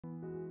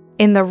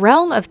In the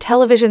realm of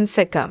television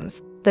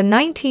sitcoms, the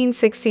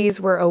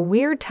 1960s were a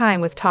weird time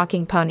with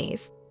talking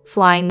ponies,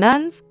 flying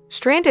nuns,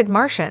 stranded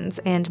Martians,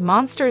 and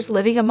monsters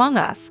living among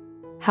us.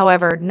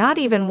 However, not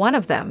even one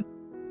of them,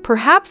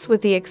 perhaps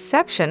with the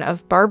exception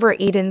of Barbara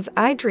Eden's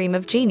I Dream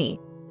of Jeannie,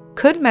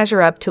 could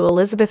measure up to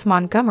Elizabeth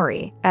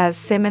Montgomery as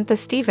Samantha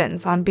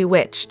Stevens on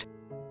Bewitched.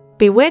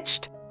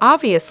 Bewitched,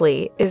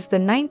 obviously, is the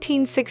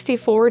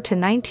 1964 to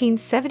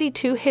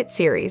 1972 hit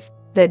series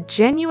that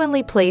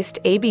genuinely placed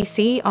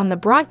ABC on the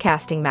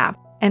broadcasting map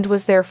and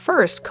was their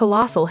first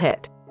colossal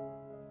hit.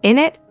 In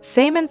it,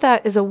 Samantha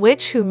is a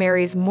witch who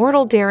marries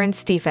mortal Darren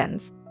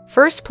Stephens,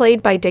 first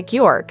played by Dick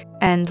York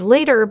and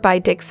later by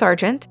Dick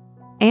Sargent,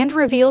 and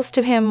reveals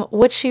to him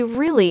what she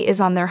really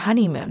is on their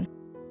honeymoon.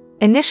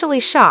 Initially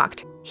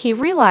shocked, he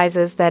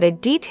realizes that a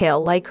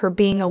detail like her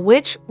being a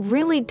witch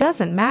really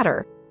doesn't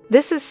matter.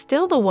 This is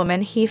still the woman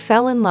he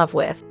fell in love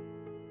with.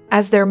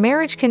 As their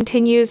marriage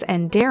continues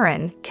and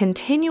Darren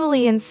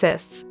continually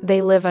insists they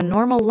live a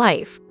normal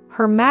life,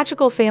 her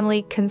magical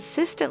family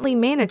consistently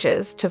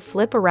manages to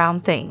flip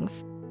around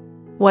things.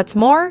 What's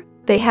more,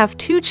 they have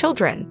 2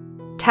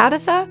 children,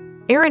 Tabitha,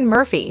 Erin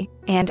Murphy,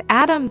 and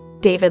Adam,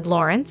 David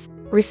Lawrence,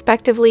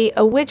 respectively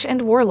a witch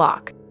and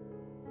warlock.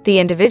 The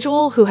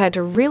individual who had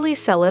to really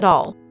sell it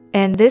all,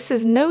 and this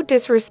is no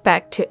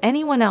disrespect to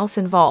anyone else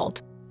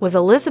involved, was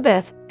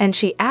Elizabeth, and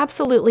she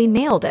absolutely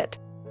nailed it.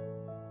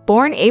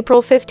 Born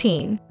April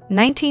 15,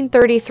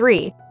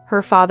 1933,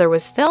 her father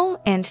was film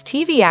and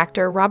TV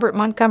actor Robert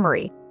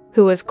Montgomery,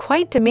 who was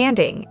quite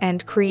demanding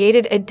and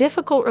created a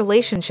difficult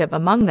relationship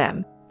among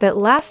them that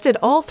lasted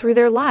all through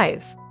their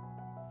lives.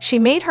 She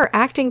made her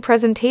acting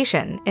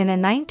presentation in a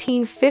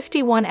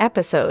 1951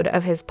 episode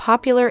of his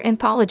popular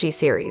anthology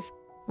series,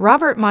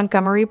 Robert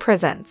Montgomery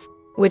Presents,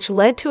 which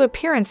led to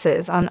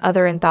appearances on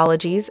other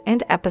anthologies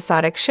and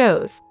episodic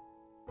shows.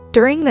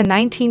 During the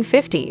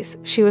 1950s,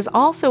 she was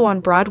also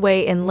on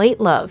Broadway in Late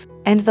Love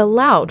and The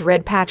Loud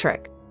Red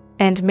Patrick,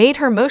 and made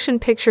her motion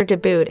picture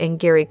debut in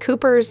Gary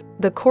Cooper's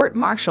The Court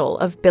Martial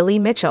of Billy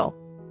Mitchell.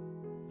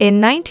 In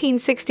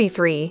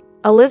 1963,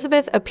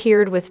 Elizabeth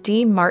appeared with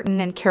Dean Martin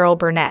and Carol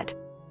Burnett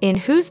in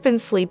Who's Been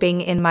Sleeping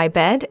in My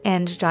Bed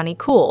and Johnny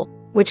Cool,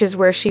 which is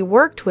where she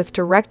worked with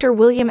director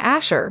William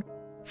Asher,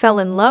 fell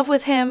in love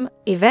with him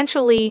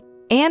eventually,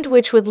 and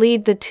which would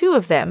lead the 2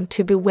 of them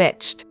to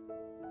Bewitched.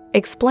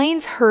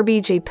 Explains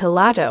Herbie J.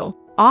 Pilato,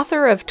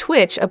 author of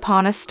Twitch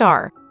Upon a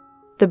Star,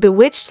 The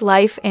Bewitched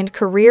Life and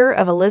Career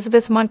of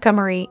Elizabeth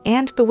Montgomery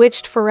and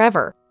Bewitched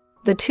Forever,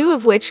 the 2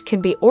 of which can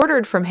be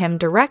ordered from him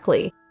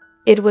directly.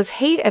 It was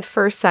hate at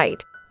first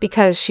sight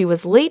because she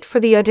was late for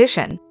the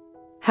audition.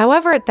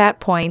 However, at that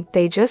point,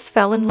 they just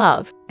fell in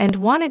love and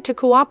wanted to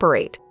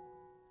cooperate.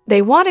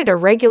 They wanted a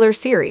regular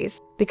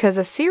series because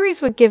a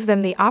series would give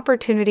them the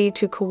opportunity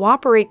to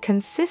cooperate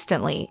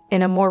consistently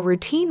in a more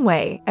routine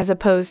way as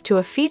opposed to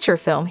a feature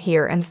film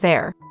here and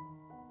there.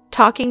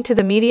 Talking to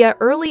the media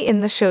early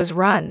in the show's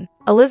run,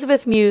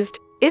 Elizabeth mused,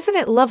 "Isn't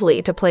it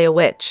lovely to play a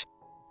witch?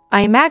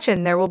 I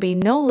imagine there will be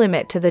no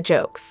limit to the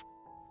jokes.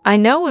 I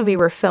know when we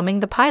were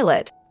filming the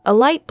pilot, a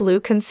light blew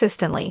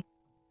consistently.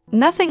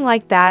 Nothing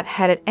like that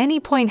had at any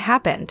point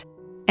happened,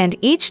 and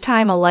each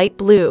time a light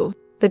blew,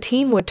 the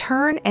team would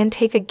turn and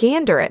take a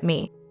gander at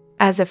me,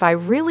 as if I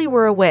really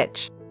were a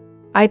witch.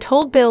 I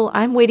told Bill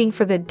I'm waiting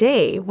for the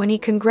day when he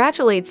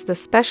congratulates the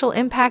special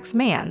impacts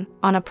man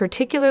on a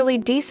particularly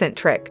decent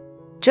trick,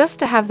 just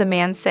to have the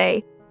man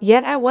say,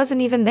 'Yet I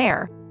wasn't even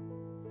there.'"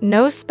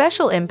 No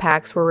special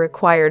impacts were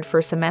required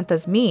for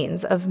Samantha's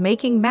means of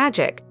making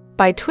magic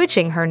by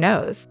twitching her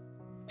nose.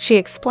 She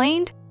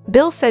explained,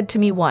 "Bill said to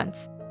me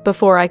once,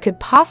 before I could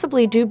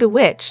possibly do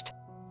Bewitched,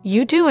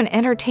 'You do an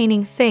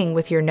entertaining thing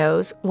with your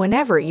nose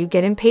whenever you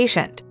get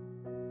impatient.'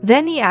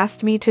 Then he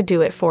asked me to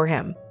do it for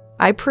him.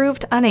 I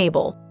proved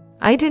unable.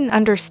 I didn't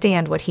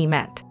understand what he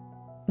meant.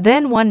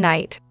 Then one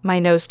night, my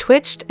nose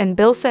twitched and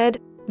Bill said,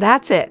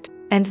 'That's it,'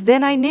 and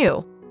then I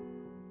knew."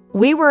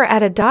 We were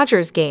at a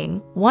Dodgers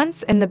game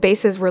once and the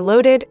bases were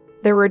loaded,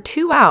 there were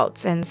 2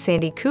 outs and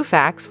Sandy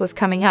Koufax was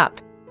coming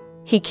up.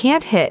 He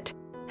can't hit.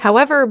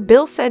 However,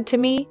 Bill said to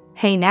me,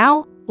 "Hey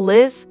now,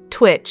 Liz,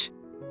 twitch."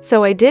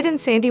 So I did and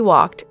Sandy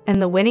walked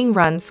and the winning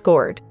run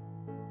scored.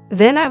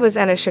 Then I was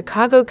at a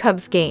Chicago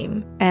Cubs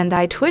game and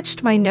I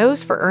twitched my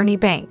nose for Ernie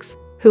Banks,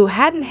 who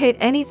hadn't hit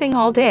anything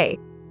all day.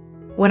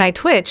 When I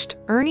twitched,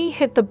 Ernie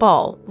hit the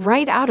ball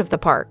right out of the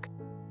park.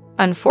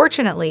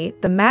 Unfortunately,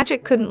 the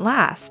magic couldn't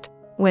last.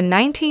 When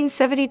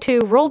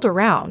 1972 rolled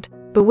around,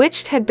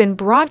 Bewitched had been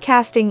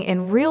broadcasting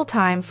in real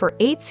time for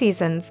 8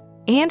 seasons,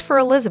 and for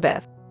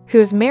Elizabeth,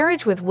 whose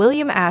marriage with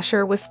William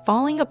Asher was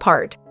falling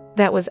apart,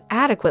 that was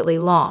adequately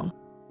long.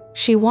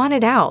 She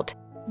wanted out,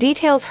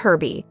 details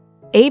Herbie.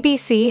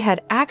 ABC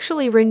had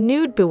actually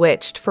renewed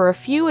Bewitched for a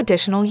few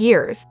additional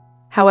years.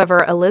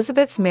 However,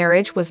 Elizabeth's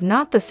marriage was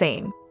not the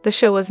same. The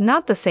show was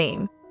not the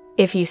same.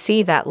 If you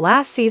see that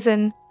last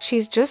season,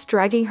 she's just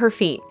dragging her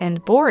feet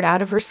and bored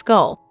out of her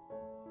skull.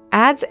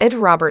 Adds Ed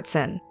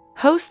Robertson,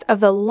 host of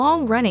the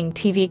long-running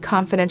TV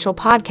Confidential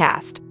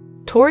podcast.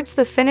 Towards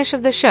the finish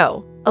of the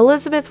show,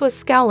 Elizabeth was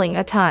scowling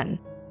a ton.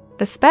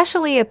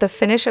 especially at the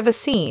finish of a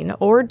scene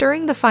or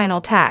during the final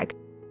tag.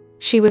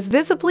 She was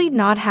visibly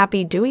not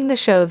happy doing the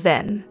show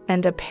then,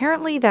 and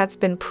apparently that's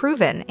been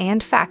proven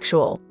and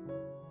factual.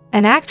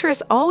 An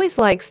actress always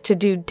likes to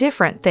do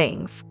different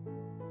things.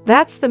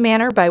 That's the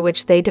manner by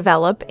which they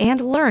develop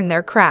and learn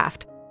their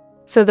craft.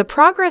 So the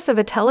progress of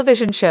a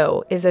television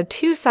show is a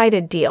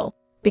two-sided deal,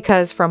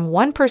 because from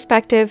one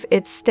perspective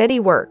it's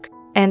steady work,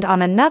 and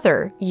on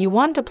another you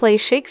want to play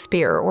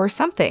Shakespeare or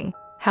something.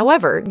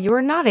 However,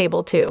 you're not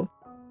able to.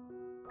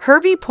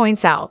 Herbie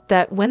points out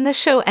that when the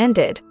show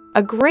ended,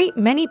 a great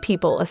many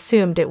people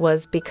assumed it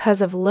was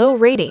because of low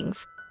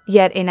ratings,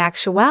 yet in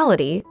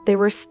actuality they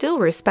were still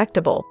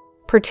respectable,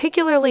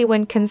 particularly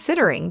when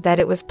considering that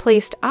it was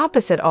placed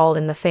opposite All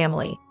in the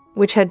Family,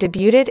 which had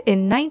debuted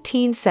in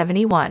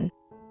 1971.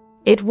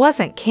 It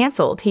wasn't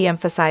canceled, he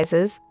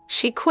emphasizes.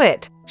 She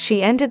quit.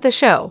 She ended the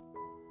show.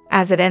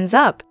 As it ends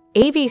up,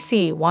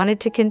 ABC wanted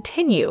to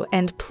continue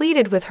and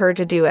pleaded with her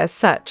to do as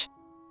such.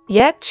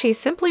 Yet she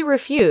simply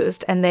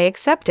refused, and they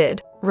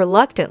accepted,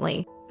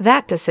 reluctantly,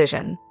 that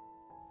decision.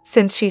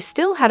 Since she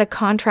still had a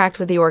contract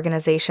with the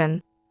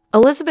organization,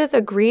 Elizabeth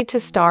agreed to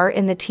star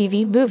in the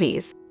TV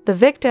movies The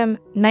Victim,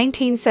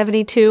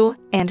 1972,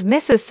 and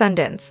Mrs.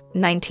 Sundance,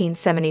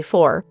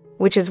 1974,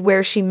 which is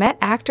where she met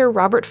actor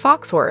Robert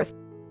Foxworth,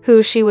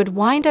 who she would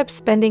wind up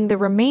spending the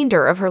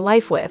remainder of her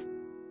life with.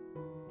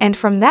 And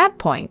from that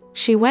point,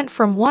 she went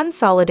from one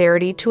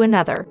solidarity to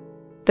another.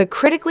 The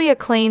critically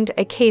acclaimed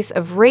A Case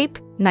of Rape,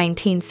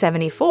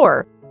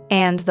 1974,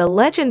 and The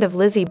Legend of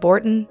Lizzie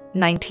Borden,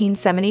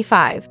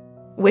 1975,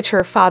 which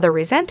her father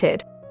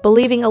resented,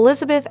 believing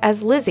Elizabeth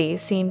as Lizzie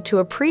seemed to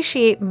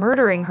appreciate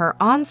murdering her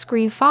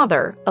on-screen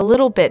father a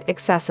little bit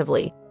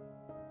excessively.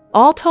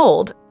 All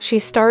told, she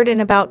starred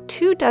in about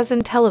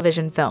 24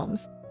 television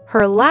films,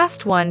 her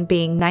last one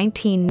being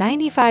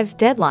 1995's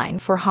Deadline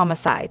for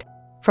Homicide,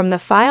 from the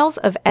files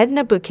of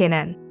Edna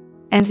Buchanan,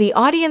 and the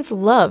audience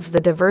loved the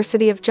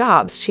diversity of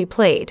jobs she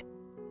played.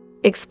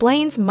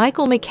 Explains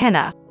Michael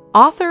McKenna,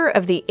 author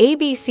of the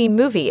ABC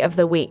Movie of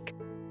the Week.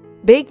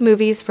 Big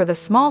movies for the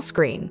small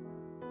screen.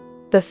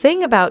 The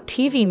thing about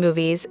TV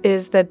movies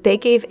is that they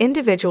gave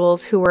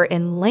individuals who were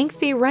in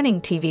lengthy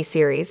running TV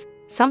series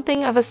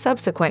something of a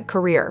subsequent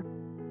career.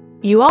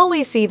 You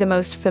always see the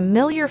most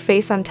familiar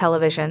face on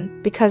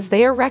television because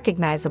they are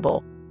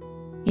recognizable.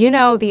 You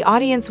know, the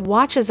audience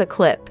watches a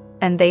clip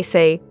and they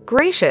say,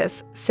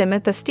 "Gracious,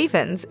 Samantha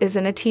Stephens is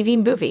in a TV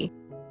movie.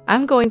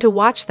 I'm going to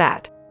watch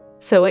that."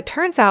 So it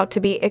turns out to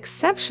be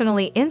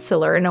exceptionally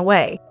insular in a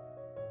way.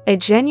 A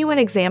genuine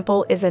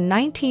example is a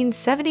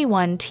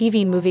 1971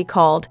 TV movie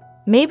called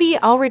Maybe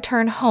I'll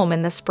Return Home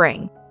in the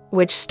Spring,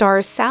 which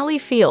stars Sally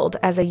Field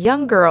as a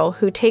young girl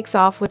who takes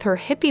off with her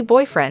hippie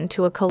boyfriend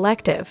to a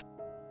collective.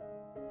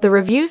 The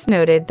reviews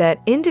noted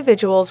that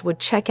individuals would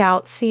check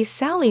out see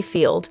Sally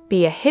Field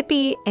be a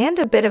hippie and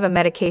a bit of a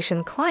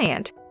medication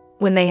client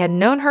when they had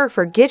known her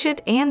for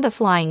Gidget and the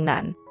Flying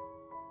Nun.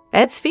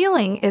 Ed's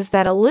feeling is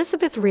that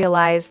Elizabeth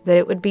realized that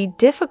it would be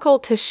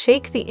difficult to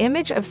shake the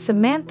image of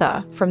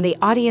Samantha from the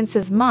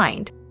audience's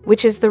mind,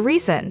 which is the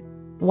reason,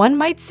 one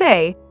might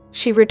say,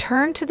 she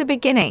returned to the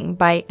beginning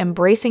by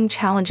embracing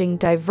challenging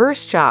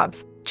diverse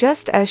jobs,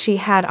 just as she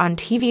had on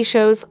TV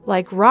shows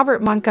like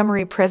Robert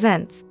Montgomery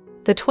Presents,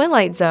 The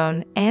Twilight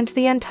Zone, and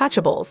The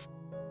Untouchables.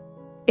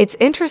 It's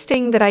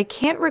interesting that I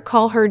can't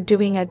recall her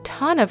doing a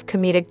ton of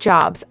comedic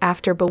jobs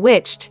after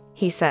Bewitched,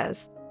 he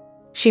says.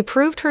 She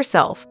proved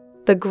herself.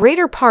 The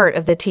greater part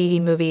of the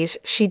TV movies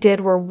she did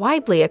were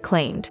widely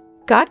acclaimed,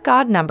 got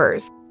God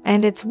numbers,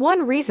 and it's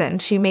one reason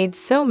she made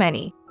so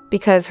many,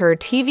 because her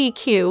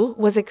TVQ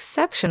was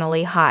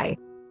exceptionally high.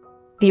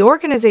 The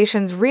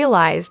organizations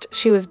realized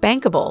she was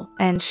bankable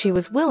and she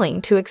was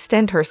willing to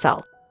extend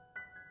herself.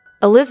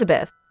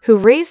 Elizabeth, who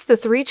raised the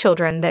 3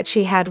 children that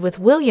she had with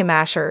William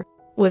Asher,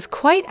 was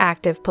quite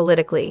active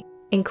politically,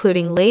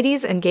 including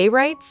ladies and gay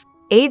rights,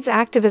 AIDS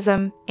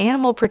activism,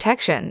 animal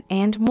protection,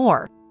 and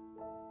more.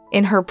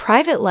 In her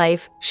private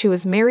life, she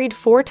was married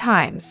 4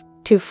 times,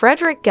 to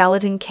Frederick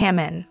Gallatin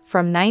Cameron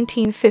from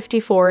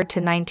 1954 to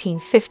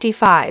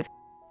 1955,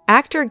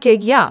 actor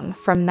Gig Young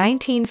from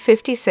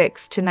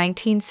 1956 to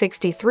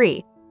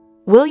 1963,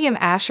 William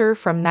Asher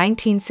from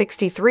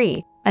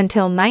 1963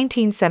 until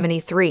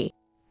 1973,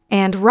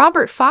 and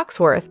Robert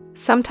Foxworth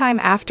sometime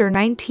after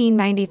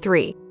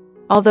 1993,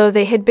 although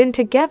they had been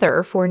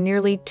together for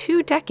nearly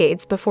 2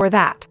 decades before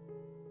that.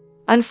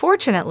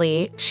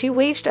 Unfortunately, she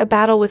waged a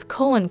battle with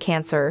colon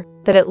cancer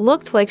that it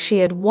looked like she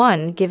had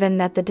won given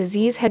that the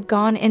disease had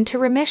gone into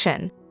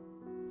remission.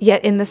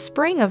 Yet in the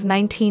spring of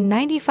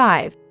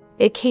 1995,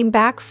 it came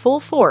back full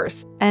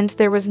force, and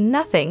there was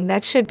nothing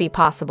that should be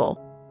possible.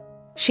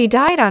 She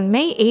died on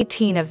May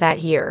 18 of that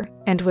year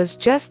and was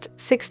just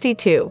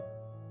 62.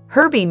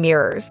 Herbie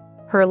mirrors,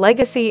 her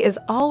legacy is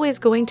always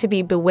going to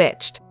be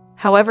bewitched.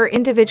 However,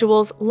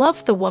 individuals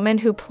loved the woman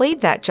who played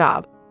that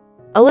job.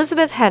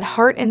 Elizabeth had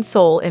heart and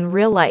soul in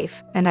real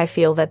life, and I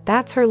feel that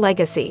that's her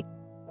legacy.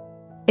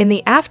 In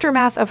the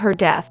aftermath of her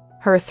death,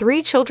 her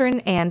 3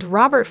 children and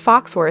Robert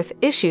Foxworth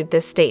issued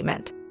this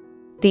statement.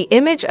 The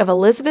image of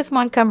Elizabeth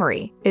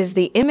Montgomery is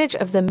the image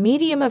of the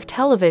medium of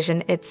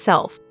television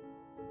itself.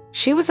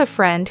 She was a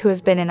friend who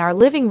has been in our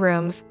living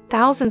rooms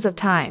thousands of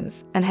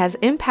times and has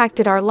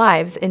impacted our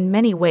lives in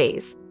many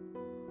ways.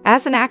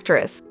 As an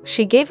actress,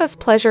 she gave us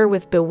pleasure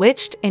with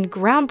Bewitched and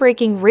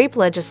groundbreaking rape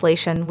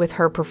legislation with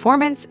her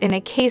performance in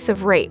A Case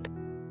of Rape.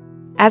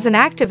 As an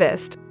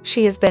activist,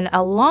 she has been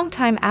a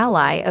longtime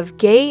ally of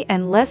gay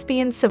and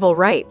lesbian civil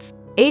rights,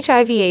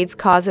 HIV/AIDS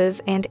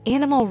causes, and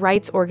animal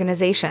rights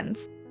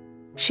organizations.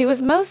 She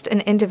was most an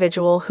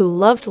individual who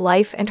loved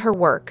life and her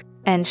work,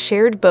 and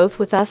shared both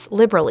with us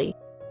liberally.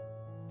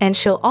 And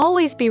she'll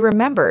always be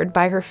remembered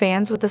by her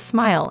fans with a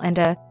smile and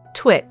a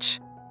twitch.